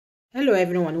Hello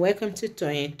everyone, welcome to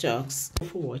Toyeen Talks.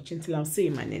 Thank you for watching. Till I'll see you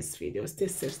in my next video. Stay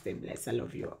safe, stay blessed. I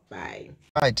love you. Bye.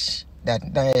 Right, that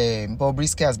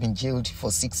Torisky has been jailed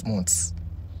for 6 months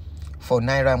for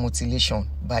Naira mutilation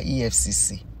by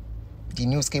EFCC. The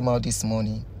news came out this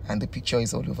morning and the picture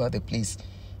is all over the place,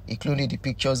 including the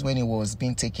pictures when he was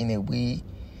being taken away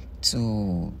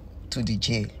to the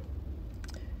jail.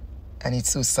 And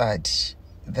it's so sad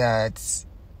that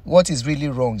what is really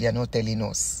wrong, they are not telling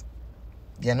us.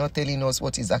 They are not telling us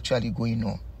what is actually going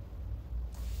on.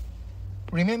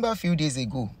 Remember a few days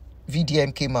ago,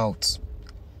 VDM came out.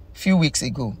 Few weeks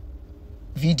ago,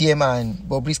 VDM and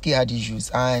Torisky had issues,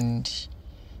 and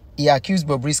he accused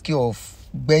Torisky of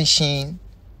benching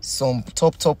some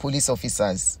top police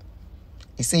officers.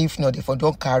 He said if not, if I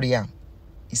don't carry him,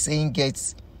 he's saying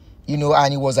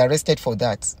and he was arrested for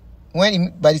that.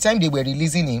 By the time they were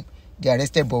releasing him, they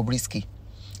arrested Torisky.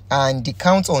 And the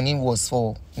count on him was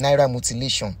for Naira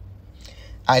mutilation.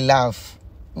 I laugh.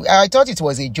 I thought it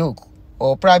was a joke,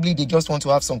 or probably they just want to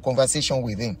have some conversation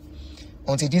with him.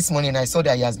 Until this morning, I saw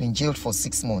that he has been jailed for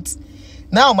 6 months.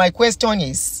 Now, my question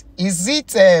is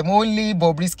it only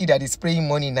Torisky that is spraying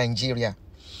money in Nigeria?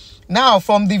 Now,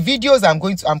 from the videos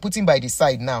I'm putting by the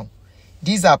side now,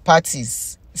 these are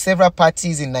parties, several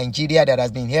parties in Nigeria that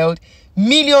has been held.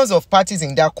 Millions of parties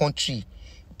in that country.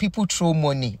 People throw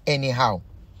money anyhow.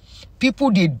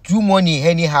 People, they do money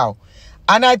anyhow.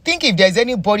 And I think if there's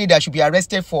anybody that should be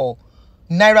arrested for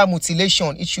Naira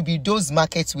mutilation, it should be those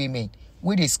market women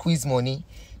where they squeeze money,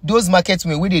 those market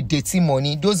women where they dirty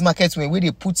money, those market women where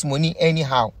they put money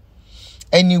anyhow,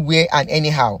 anywhere and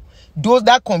anyhow.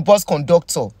 That bus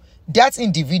conductor, that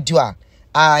individual,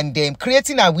 and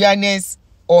creating awareness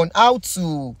on how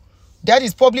to, that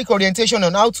is public orientation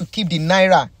on how to keep the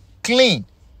Naira clean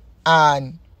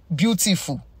and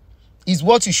beautiful, is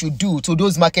what you should do to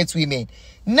those market women.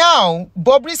 Now,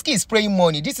 Torisky is spraying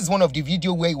money. This is one of the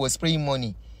videos where he was spraying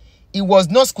money. He was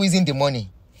not squeezing the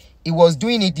money. He was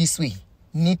doing it this way,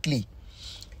 neatly.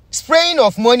 Spraying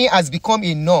of money has become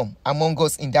a norm among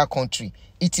us in that country.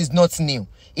 It is not new.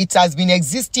 It has been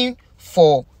existing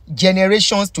for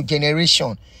generations to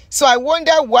generation. So I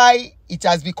wonder why it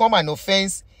has become an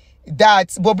offense that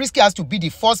Torisky has to be the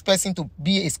first person to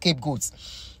be a scapegoat.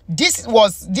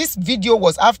 This video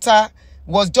was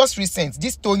just recent.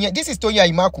 This is Tonya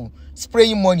Imaku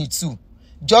spraying money too,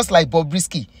 just like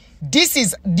Torisky. This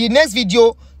is the next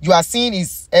video you are seeing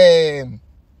is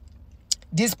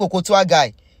this Pokotoa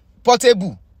guy,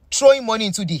 Portable, throwing money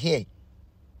into the air.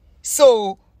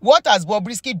 So what has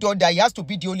Torisky done that he has to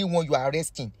be the only one you are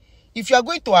arresting? If you are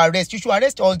going to arrest, you should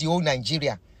arrest all the whole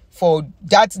Nigeria for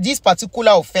this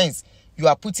particular offense you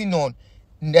are putting on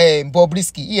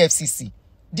Torisky, EFCC.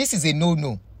 This is a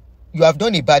no-no. You have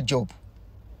done a bad job.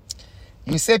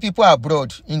 You say people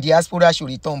abroad in diaspora should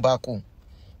return back home.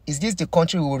 Is this the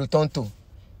country we will return to?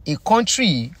 A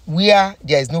country where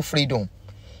there is no freedom.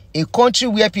 A country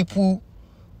where people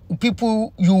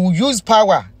you use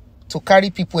power to carry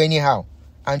people anyhow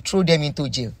and throw them into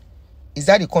jail. Is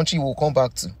that the country we will come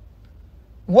back to?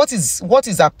 What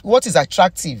is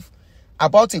attractive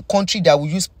about a country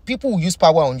that people will use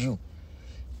power on you?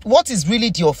 What is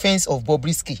really the offense of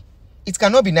Torisky? It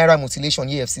cannot be Naira mutilation,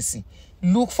 EFCC.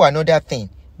 Look for another thing.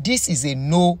 This is a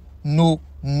no, no,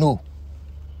 no.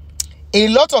 A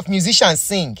lot of musicians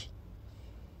sing.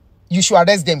 You should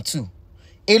arrest them too.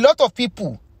 A lot of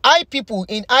people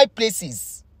in high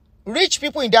places, rich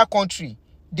people in that country,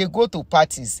 they go to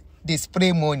parties, they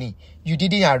spray money. You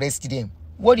didn't arrest them.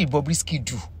 What did Torisky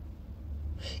do?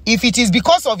 If it is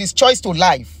because of his choice to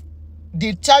live,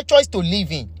 the choice to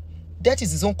live in, that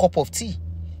is his own cup of tea.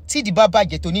 Tea di baba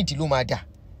getoni di lumada.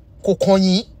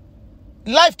 Kokonyi.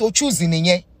 Life to choose in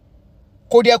ye.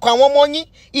 Kode kwa money.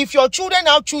 If your children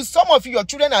now choose, some of your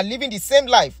children are living the same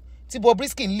life. Ti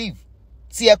Torisky live.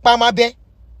 Ti ekpa mabe.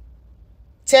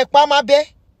 Ti ekpa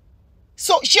mabe.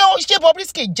 So she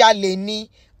Torisky jale ni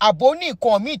aboni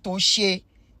nkan mi to she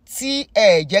ti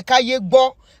jẹ́ káyé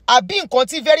gbọ́. Àbí nǹkan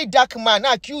tí very dark man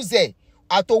accuse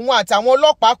àtòun àtàwọn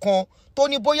ọlọ́pàá kan tó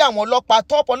ní bóyá àwọn ọlọ́pàá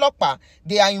top ọlọ́pàá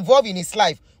they are involved in his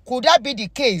life. Could that be the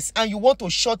case and you want to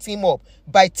shut him up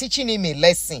by teaching him a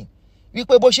lesson?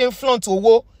 Wípé bó ṣe ń flaunt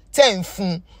owó tẹ́ ń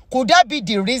fún. Could that be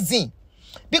the reason?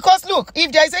 Because look,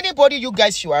 if there is anybody you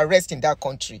guys should arrest in that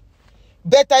country,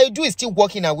 better you do is still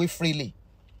walking away freely.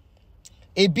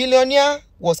 A billionaire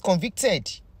was convicted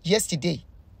yesterday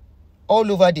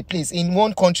all over the place in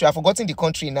one country. I've forgotten the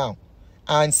country now.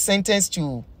 And sentenced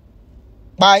to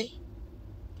buy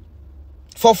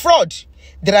for fraud.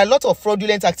 There are a lot of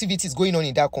fraudulent activities going on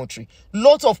in that country.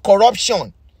 Lots of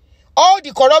corruption. All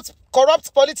the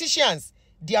corrupt politicians,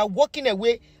 they are walking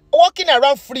away walking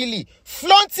around freely,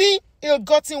 flaunting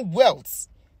ill-gotten wealth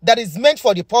that is meant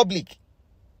for the public,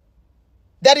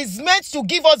 that is meant to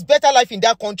give us better life in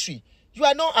that country. You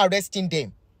are not arresting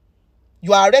them.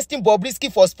 You are arresting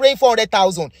Bobrisky for spraying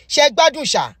 400,000. She gbadun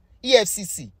sha,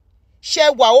 EFCC. She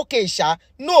wa okay sha.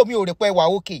 No, mi ò rò pé wa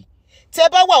okay.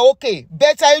 Teba wa okay.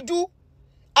 Better you do.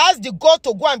 Ask the God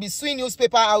to go and be suing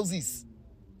newspaper houses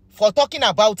for talking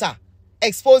about her,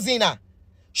 exposing her.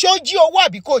 Show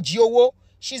Giowo because Giowo,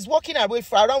 she's walking away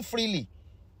around freely.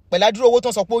 But I do what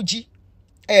on suppose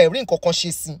ring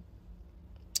kokon.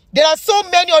 There are so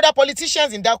many other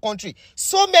politicians in that country,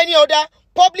 so many other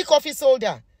public office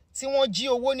holders. See one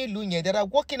Giowo ni lunye that are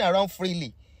walking around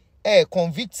freely.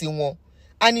 Convicting one.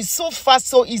 And it's so fast,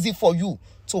 so easy for you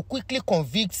to quickly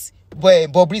convict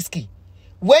Bobrisky.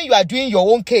 When you are doing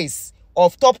your own case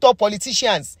of top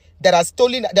politicians that have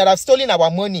stolen our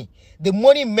money, the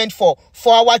money meant for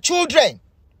our children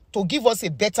to give us a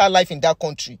better life in that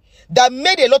country, that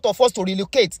made a lot of us to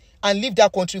relocate and leave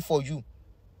that country for you.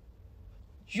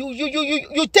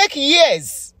 You take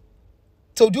years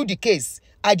to do the case.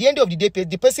 At the end of the day,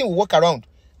 the person will walk around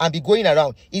and be going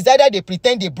around. It's either they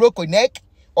pretend they broke a neck,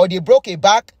 or they broke a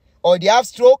back, or they have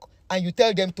stroke, and you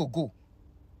tell them to go.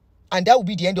 And that will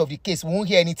be the end of the case. We won't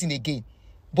hear anything again.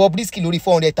 Bobrisky lori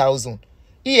 400,000.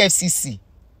 EFCC.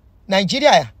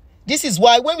 Nigeria. This is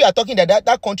why when we are talking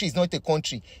that country is not a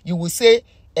country, you will say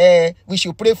we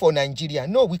should pray for Nigeria.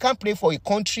 No, we can't pray for a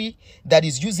country that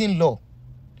is using law.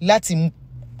 Láti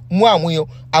mú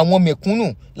àwọn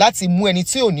mẹ̀kúnnù, láti mú ẹni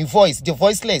tí ò ní voice, the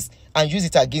voiceless, and use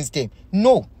it against them.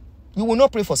 No, we will not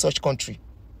pray for such country.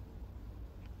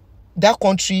 That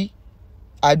country,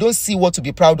 I don't see what to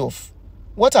be proud of.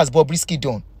 What has Bobrisky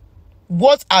done?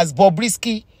 What has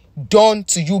Bobrisky done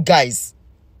to you guys?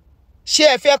 Ṣé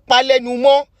ẹ fẹ́ pa lẹ́nu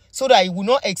mọ́ so that he will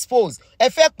not expose? Ẹ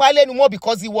fẹ́ pa lẹ́nu mọ́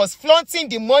because he was flaunting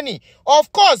the money.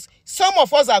 Of course, some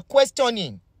of us are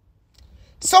questioning.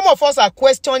 Some of us are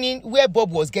questioning where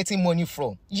Bob was getting money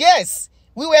from. Yes,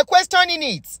 we were questioning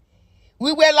it.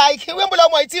 We were like,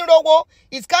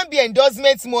 it can't be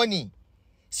endorsement money.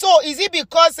 So is it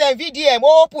because VDM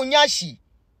punyashi?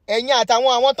 Ẹ̀yin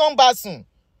àtàwọn àwọn tó ń bá sùn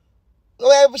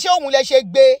ṣé òun lẹ ṣe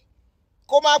gbé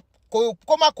kó má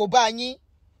kó bá yín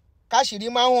káṣìírí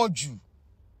máa hàn jù.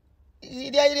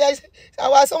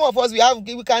 Some of us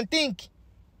we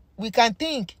can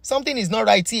think something is not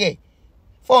right here.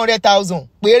 400,000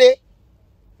 péré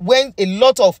when a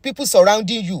lot of people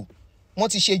surrounding you wọ́n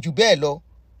ti ṣe jù bẹ́ẹ̀ lọ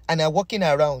and are walking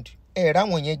around.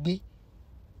 Ráwọn yẹn gbé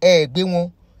gbé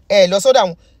wọn lọ sọ́dọ̀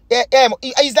àwọn.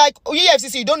 It's like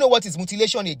EFCC, you don't know what is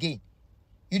mutilation again.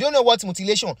 You don't know what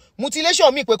mutilation.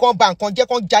 Mutilation means kon ban kon je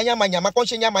kon ja yama yama kon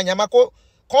se yama yama kon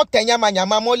te yama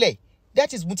yama mole.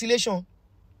 That is mutilation.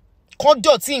 Kon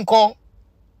doti nkan.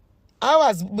 How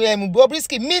was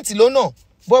Bobrisky mint lono?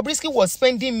 Bobrisky was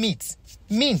spending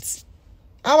mint.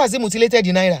 How was he mutilated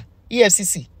in Naira?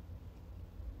 EFCC.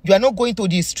 You are not going to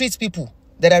the street people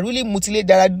that are really mutilated,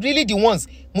 that are really the ones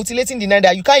mutilating the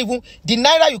Naira. You can't even, the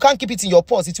Naira, you can't keep it in your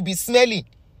purse. It will be smelling.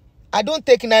 I don't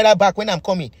take Naira back when I'm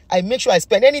coming. I make sure I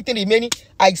spend anything remaining.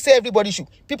 I say everybody should,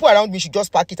 people around me should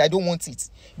just pack it. I don't want it.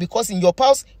 Because in your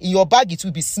purse, in your bag, it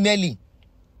will be smelling.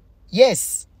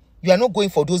 Yes, you are not going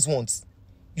for those ones.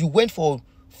 You went for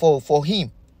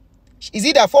him. Is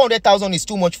it that 400,000 is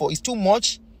too much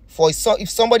for if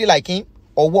somebody like him,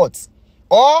 or what?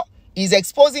 Or he's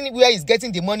exposing where he's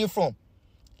getting the money from?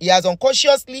 He has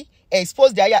unconsciously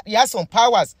exposed that he has some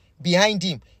powers behind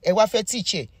him. Ewafe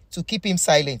teacher to keep him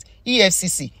silent.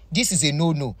 EFCC, this is a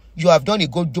no-no. You have done a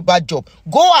bad job.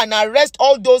 Go and arrest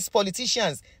all those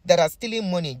politicians that are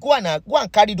stealing money. Go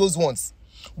and carry those ones.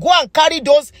 Go and carry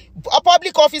those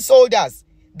public office holders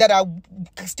that are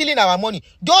stealing our money.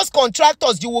 Those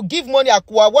contractors, you will give money to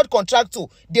what contractor?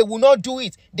 They will not do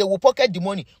it. They will pocket the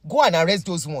money. Go and arrest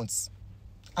those ones.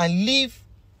 And leave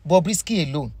Bobrisky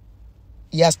alone.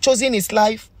 He has chosen his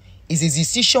life. It's his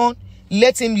decision.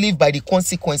 Let him live by the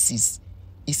consequences.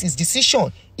 It's his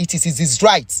decision. It is his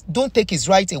right. Don't take his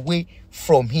right away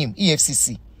from him,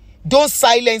 EFCC. Don't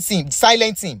silence him.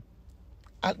 Silence him.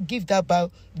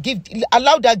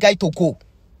 Allow that guy to go.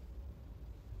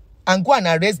 And go and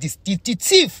arrest the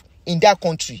thief in that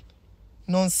country.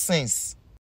 Nonsense.